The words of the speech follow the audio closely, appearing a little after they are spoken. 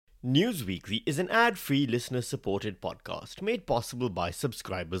News Weekly is an ad-free, listener-supported podcast made possible by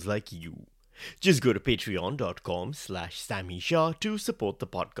subscribers like you. Just go to patreon.com/Sammy Shah to support the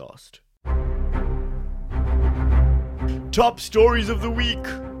podcast. Top stories of the week.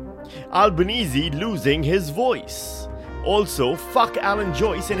 Albanese losing his voice. Also, fuck Alan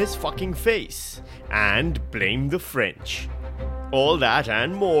Joyce in his fucking face. And blame the French. All that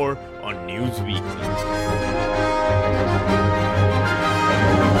and more on News Weekly.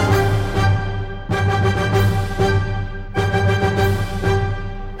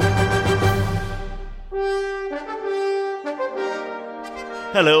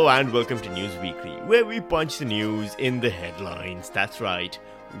 Hello and welcome to News Weekly, where we punch the news in the headlines. That's right,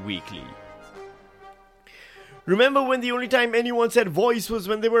 weekly. Remember when the only time anyone said voice was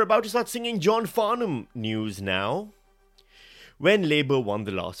when they were about to start singing John Farnham news now? When Labour won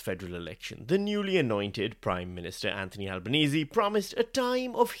the last federal election, the newly anointed Prime Minister Anthony Albanese promised a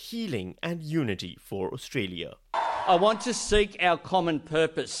time of healing and unity for Australia. I want to seek our common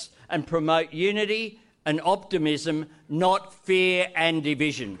purpose and promote unity and optimism, not fear and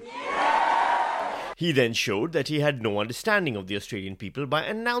division. He then showed that he had no understanding of the Australian people by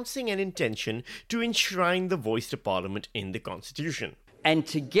announcing an intention to enshrine the voice to Parliament in the Constitution. And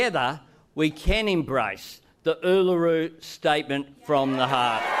together we can embrace the Uluru Statement from the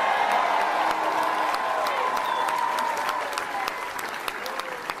Heart.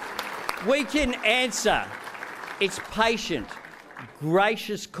 We can answer its patient,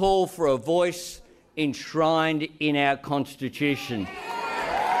 gracious call for a voice enshrined in our Constitution.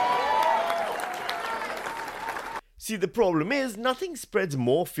 See, the problem is, nothing spreads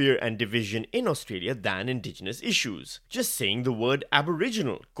more fear and division in Australia than Indigenous issues. Just saying the word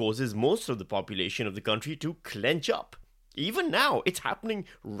Aboriginal causes most of the population of the country to clench up. Even now, it's happening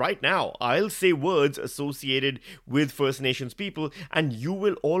right now. I'll say words associated with First Nations people and you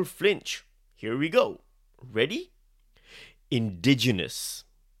will all flinch. Here we go. Ready? Indigenous.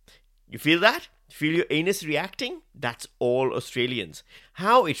 You feel that? Feel your anus reacting? That's all Australians.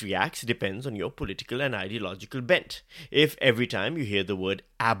 How it reacts depends on your political and ideological bent. If every time you hear the word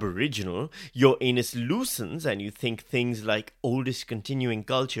Aboriginal, your anus loosens and you think things like oldest continuing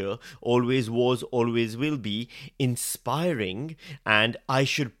culture, always was, always will be, inspiring, and I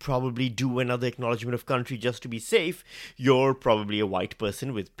should probably do another acknowledgement of country just to be safe, you're probably a white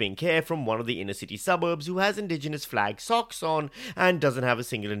person with pink hair from one of the inner city suburbs who has Indigenous flag socks on and doesn't have a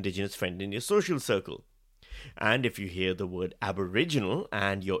single Indigenous friend in your social circle. And if you hear the word Aboriginal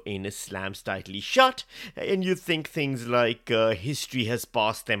and your anus slams tightly shut and you think things like history has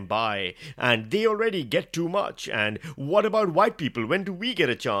passed them by and they already get too much and what about white people, when do we get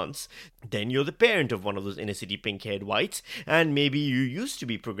a chance, then you're the parent of one of those inner city pink-haired whites and maybe you used to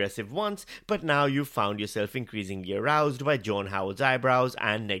be progressive once but now you've found yourself increasingly aroused by John Howard's eyebrows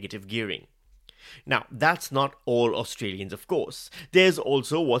and negative gearing. Now, that's not all Australians, of course. There's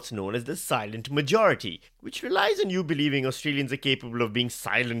also what's known as the silent majority, which relies on you believing Australians are capable of being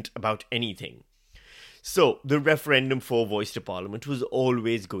silent about anything. So, the referendum for voice to Parliament was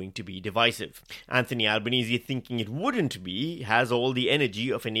always going to be divisive. Anthony Albanese, thinking it wouldn't be, has all the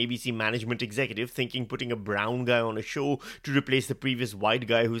energy of an ABC management executive thinking putting a brown guy on a show to replace the previous white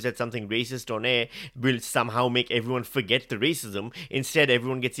guy who said something racist on air will somehow make everyone forget the racism. Instead,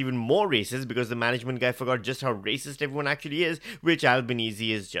 everyone gets even more racist because the management guy forgot just how racist everyone actually is, which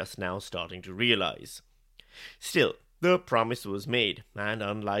Albanese is just now starting to realize. Still, the promise was made, and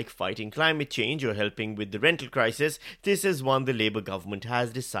unlike fighting climate change or helping with the rental crisis, this is one the Labour government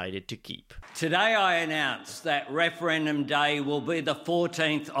has decided to keep. Today I announce that referendum day will be the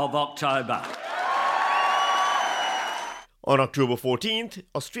 14th of October. On October 14th,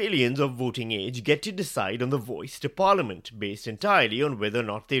 Australians of voting age get to decide on the voice to Parliament, based entirely on whether or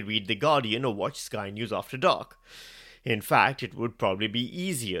not they read The Guardian or watch Sky News After Dark. In fact, it would probably be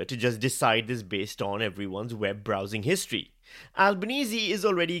easier to just decide this based on everyone's web browsing history. Albanese is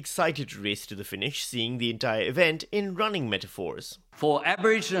already excited to race to the finish, seeing the entire event in running metaphors. For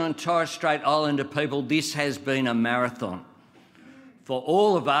Aboriginal and Torres Strait Islander people, this has been a marathon. For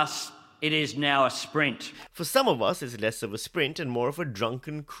all of us, it is now a sprint. For some of us, it's less of a sprint and more of a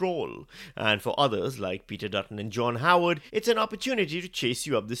drunken crawl. And for others, like Peter Dutton and John Howard, it's an opportunity to chase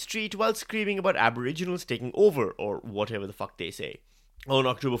you up the street while screaming about Aboriginals taking over, or whatever the fuck they say. On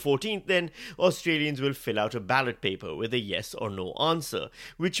October 14th, then, Australians will fill out a ballot paper with a yes or no answer,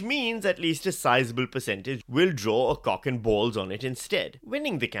 which means at least a sizable percentage will draw a cock and balls on it instead.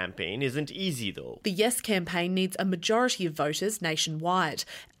 Winning the campaign isn't easy, though. The Yes campaign needs a majority of voters nationwide.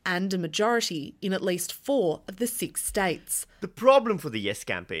 and a majority in at least 4 of the 6 states. The problem for the Yes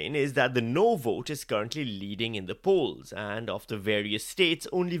campaign is that the No vote is currently leading in the polls, and of the various states,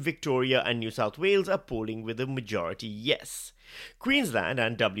 only Victoria and New South Wales are polling with a majority Yes. Queensland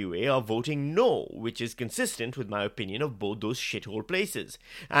and WA are voting No, which is consistent with my opinion of both those shithole places.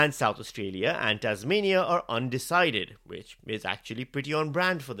 And South Australia and Tasmania are undecided, which is actually pretty on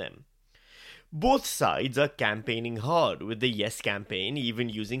brand for them. Both sides are campaigning hard, with the Yes campaign even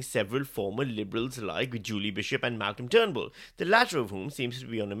using several former Liberals like Julie Bishop and Malcolm Turnbull, the latter of whom seems to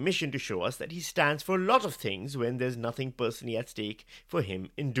be on a mission to show us that he stands for a lot of things when there's nothing personally at stake for him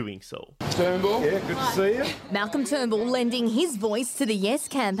in doing so. Turnbull, yeah, good to see you. Malcolm Turnbull lending his voice to the Yes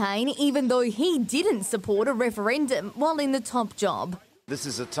campaign, even though he didn't support a referendum while in the top job. This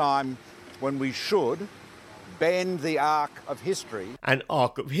is a time when we should bend the arc of history. An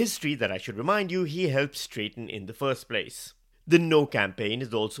arc of history that, I should remind you, he helped straighten in the first place. The No campaign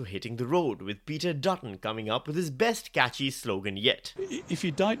is also hitting the road, with Peter Dutton coming up with his best catchy slogan yet. If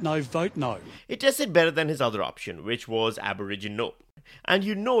you don't know, vote no. It tested better than his other option, which was Aboriginal. And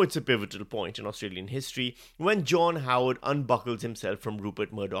you know it's a pivotal point in Australian history when John Howard unbuckles himself from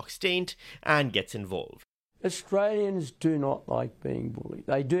Rupert Murdoch's taint and gets involved. Australians do not like being bullied.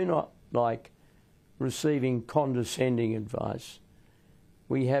 They do not like receiving condescending advice.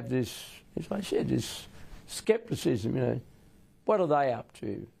 We have this, as I said, this scepticism, what are they up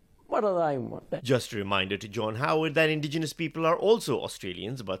to? What do they want? Just a reminder to John Howard that Indigenous people are also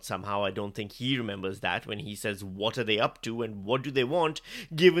Australians, but somehow I don't think he remembers that when he says what are they up to and what do they want,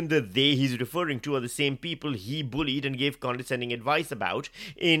 given the they he's referring to are the same people he bullied and gave condescending advice about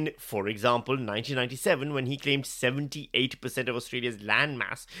in, for example, 1997 when he claimed 78% of Australia's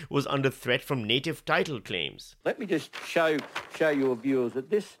landmass was under threat from native title claims. Let me just show your viewers that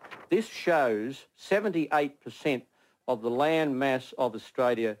this shows 78% of the land mass of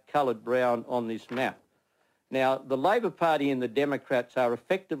Australia coloured brown on this map. Now, the Labor Party and the Democrats are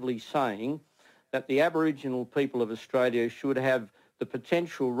effectively saying that the Aboriginal people of Australia should have the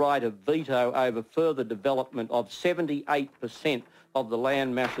potential right of veto over further development of 78% of the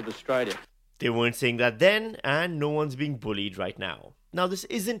land mass of Australia. They weren't saying that then, and no one's being bullied right now. Now, this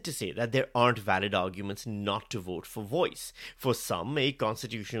isn't to say that there aren't valid arguments not to vote for Voice. For some, a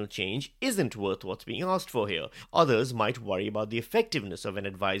constitutional change isn't worth what's being asked for here. Others might worry about the effectiveness of an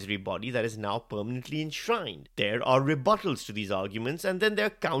advisory body that is now permanently enshrined. There are rebuttals to these arguments, and then there are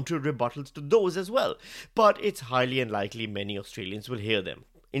counter-rebuttals to those as well. But it's highly unlikely many Australians will hear them.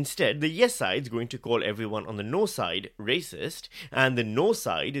 Instead, the Yes side's going to call everyone on the No side racist, and the No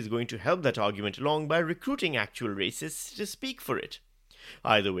side is going to help that argument along by recruiting actual racists to speak for it.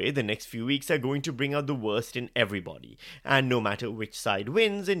 Either way, the next few weeks are going to bring out the worst in everybody, and no matter which side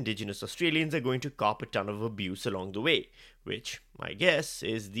wins, Indigenous Australians are going to cop a ton of abuse along the way, which, I guess,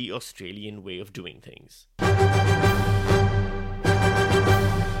 is the Australian way of doing things.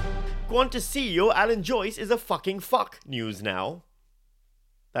 Qantas CEO Alan Joyce is a fucking fuck. News now.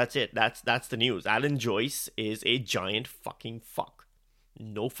 That's it. That's the news. Alan Joyce is a giant fucking fuck.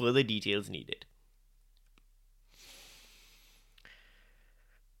 No further details needed.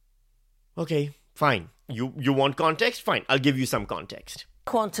 Okay, fine. You want context? Fine, I'll give you some context.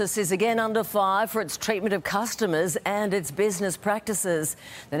 Qantas is again under fire for its treatment of customers and its business practices.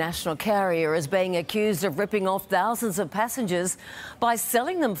 The national carrier is being accused of ripping off thousands of passengers by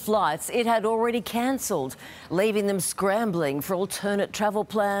selling them flights it had already cancelled, leaving them scrambling for alternate travel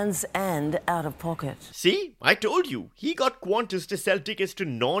plans and out of pocket. See, I told you. He got Qantas to sell tickets to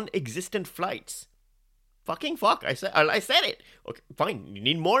non-existent flights. Fucking fuck, I said it. Okay, fine, you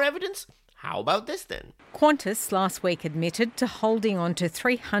need more evidence? How about this then? Qantas last week admitted to holding on to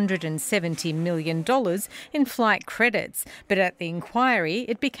 $370 million in flight credits, but at the inquiry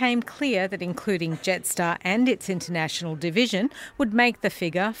it became clear that including Jetstar and its international division would make the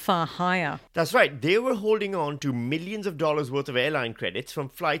figure far higher. That's right, they were holding on to millions of dollars worth of airline credits from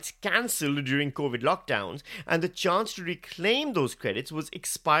flights cancelled during COVID lockdowns, and the chance to reclaim those credits was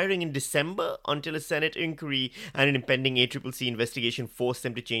expiring in December until a Senate inquiry and an impending ACCC investigation forced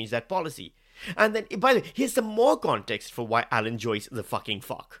them to change that policy. And then, by the way, here's some more context for why Alan Joyce is a fucking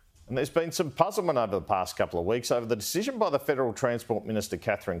fuck. And there's been some puzzlement over the past couple of weeks over the decision by the Federal Transport Minister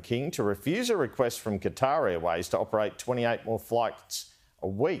Catherine King to refuse a request from Qatar Airways to operate 28 more flights a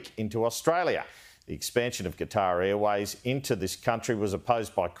week into Australia. The expansion of Qatar Airways into this country was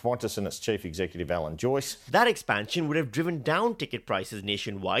opposed by Qantas and its chief executive, Alan Joyce. That expansion would have driven down ticket prices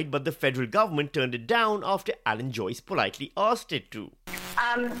nationwide, but the federal government turned it down after Alan Joyce politely asked it to.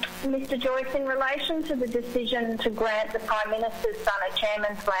 Mr Joyce, in relation to the decision to grant the Prime Minister's son a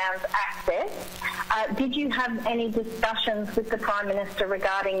Chairman's Lounge access, did you have any discussions with the Prime Minister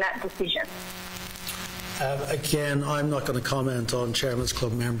regarding that decision? Again, I'm not going to comment on Chairman's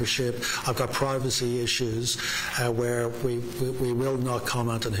Club membership. I've got privacy issues where we will not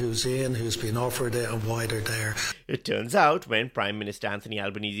comment on who's in, who's been offered it, and why they're there. It turns out when Prime Minister Anthony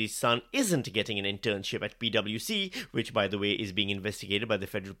Albanese's son isn't getting an internship at PwC, which by the way is being investigated by the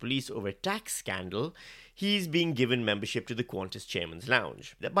Federal Police over a tax scandal, he's being given membership to the Qantas Chairman's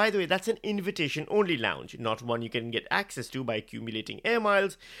Lounge. By the way, that's an invitation-only lounge, not one you can get access to by accumulating air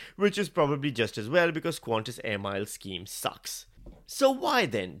miles, which is probably just as well because Qantas Air Miles scheme sucks. So why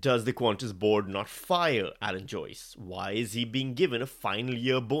then does the Qantas board not fire Alan Joyce? Why is he being given a final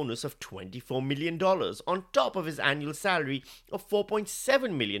year bonus of $24 million on top of his annual salary of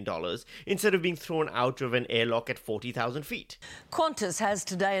 $4.7 million instead of being thrown out of an airlock at 40,000 feet? Qantas has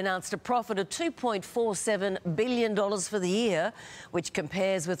today announced a profit of $2.47 billion for the year, which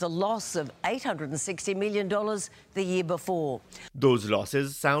compares with a loss of $860 million the year before. Those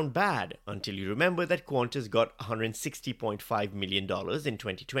losses sound bad until you remember that Qantas got $160.5 million in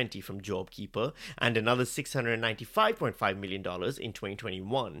 2020 from JobKeeper and another $695.5 million in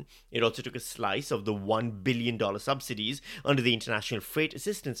 2021. It also took a slice of the $1 billion subsidies under the International Freight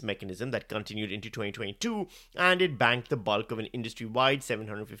Assistance Mechanism that continued into 2022, and it banked the bulk of an industry-wide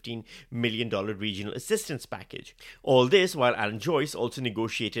 $715 million regional assistance package. All this while Alan Joyce also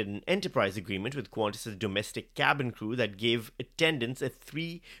negotiated an enterprise agreement with Qantas's domestic cabin crew that gave attendants a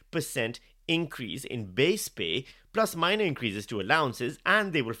 3% increase in base pay, plus minor increases to allowances,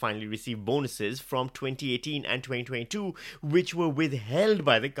 and they will finally receive bonuses from 2018 and 2022, which were withheld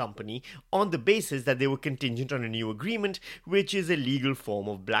by the company on the basis that they were contingent on a new agreement, which is a legal form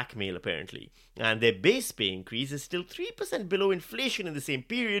of blackmail apparently. And their base pay increase is still 3% below inflation in the same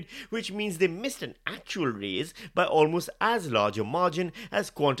period, which means they missed an actual raise by almost as large a margin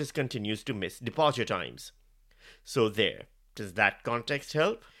as Qantas continues to miss departure times. So there. Does that context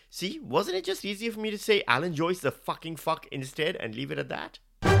help? See, wasn't it just easier for me to say Alan Joyce the fucking fuck instead and leave it at that?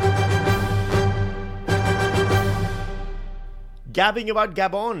 Gabbing about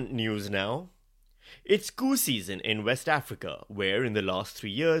Gabon news now. It's coup season in West Africa, where in the last 3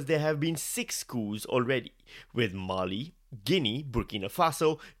 years there have been 6 coups already, with Mali, Guinea, Burkina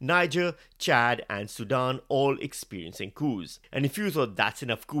Faso, Niger, Chad and Sudan all experiencing coups. And if you thought that's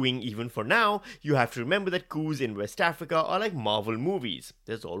enough cooing even for now, you have to remember that coups in West Africa are like Marvel movies.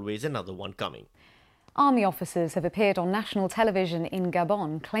 There's always another one coming. Army officers have appeared on national television in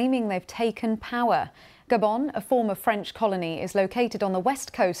Gabon claiming they've taken power. Gabon, a former French colony, is located on the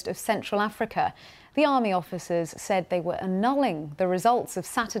west coast of Central Africa. The army officers said they were annulling the results of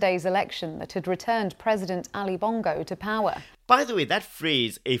Saturday's election that had returned President Ali Bongo to power. By the way, that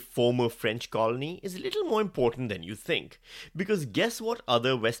phrase, a former French colony, is a little more important than you think. Because guess what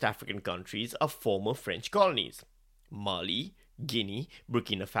other West African countries are former French colonies? Mali, Guinea,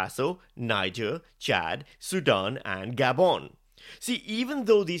 Burkina Faso, Niger, Chad, Sudan and Gabon. See, even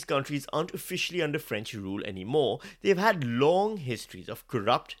though these countries aren't officially under French rule anymore, they've had long histories of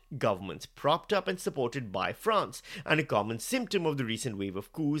corrupt governments propped up and supported by France, and a common symptom of the recent wave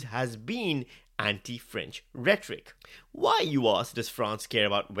of coups has been anti-French rhetoric. Why, you ask, does France care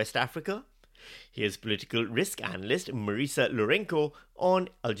about West Africa? Here's political risk analyst Marisa Lourenco on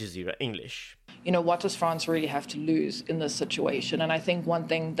Al Jazeera English. You know, what does France really have to lose in this situation? And I think one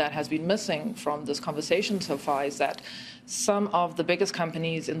thing that has been missing from this conversation so far is that some of the biggest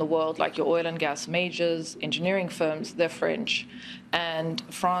companies in the world, like your oil and gas majors, engineering firms, they're French. And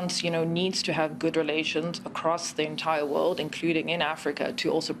France, needs to have good relations across the entire world, including in Africa, to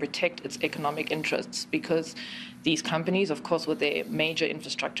also protect its economic interests. Because these companies, of course, with their major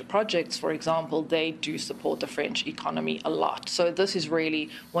infrastructure projects, for example, they do support the French economy a lot. So this is really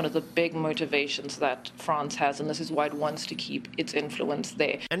one of the big motivations that France has, and this is why it wants to keep its influence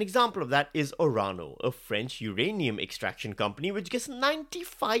there. An example of that is Orano, a French uranium extraction company which gets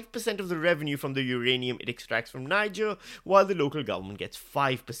 95% of the revenue from the uranium it extracts from Niger, while the local government gets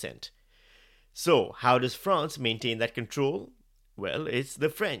 5%. So, how does France maintain that control? Well, it's the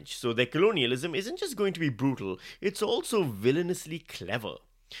French, so their colonialism isn't just going to be brutal, it's also villainously clever.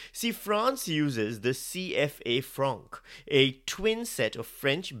 See, France uses the CFA franc, a twin set of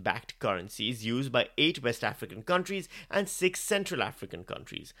French-backed currencies used by 8 West African countries and 6 Central African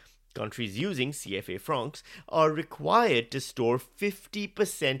countries. Countries using CFA francs are required to store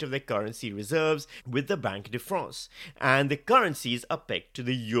 50% of their currency reserves with the Banque de France, and the currencies are pegged to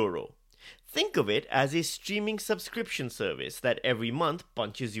the euro. Think of it as a streaming subscription service that every month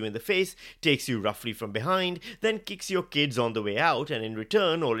punches you in the face, takes you roughly from behind, then kicks your kids on the way out, and in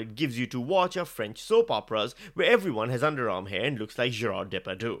return all it gives you to watch are French soap operas where everyone has underarm hair and looks like Gerard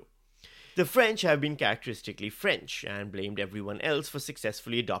Depardieu. The French have been characteristically French and blamed everyone else for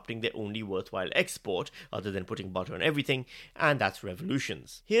successfully adopting their only worthwhile export, other than putting butter on everything, and that's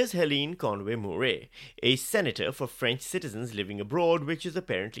revolutions. Here's Helene Conway-Mouret, a senator for French citizens living abroad, which is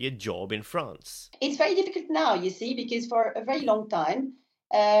apparently a job in France. It's very difficult now, you see, because for a very long time,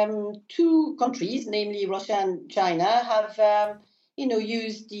 two countries, namely Russia and China, have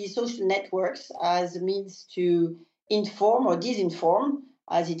used the social networks as a means to inform or disinform,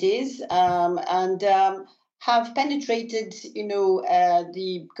 as it is, and have penetrated,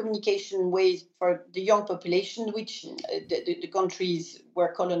 the communication ways for the young population, which the countries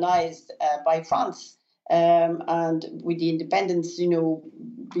were colonized by France, and with the independence,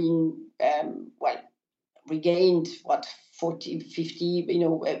 being regained 40,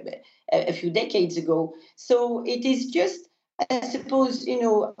 50, a few decades ago. So it is just, I suppose,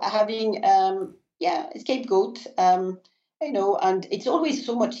 having a scapegoat. And it's always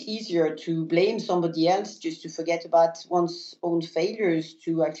so much easier to blame somebody else, just to forget about one's own failures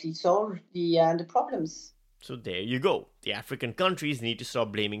to actually solve the problems. So there you go. The African countries need to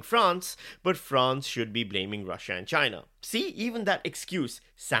stop blaming France, but France should be blaming Russia and China. See, even that excuse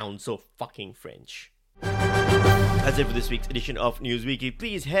sounds so fucking French. That's it for this week's edition of Newsweekly.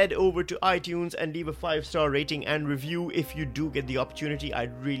 Please head over to iTunes and leave a 5-star rating and review if you do get the opportunity.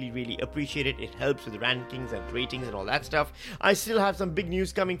 I'd really, really appreciate it. It helps with rankings and ratings and all that stuff. I still have some big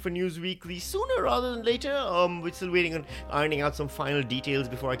news coming for Newsweekly sooner rather than later. We're still waiting on ironing out some final details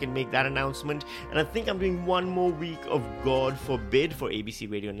before I can make that announcement. And I think I'm doing one more week of God Forbid for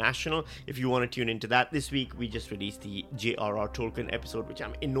ABC Radio National. If you want to tune into that, this week we just released the J.R.R. Tolkien episode, which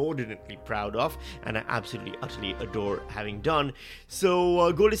I'm inordinately proud of and I absolutely, utterly adore having done.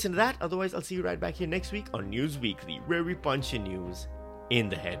 So go listen to that. Otherwise, I'll see you right back here next week on News Weekly, where we punch in news in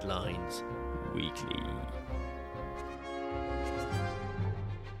the headlines weekly.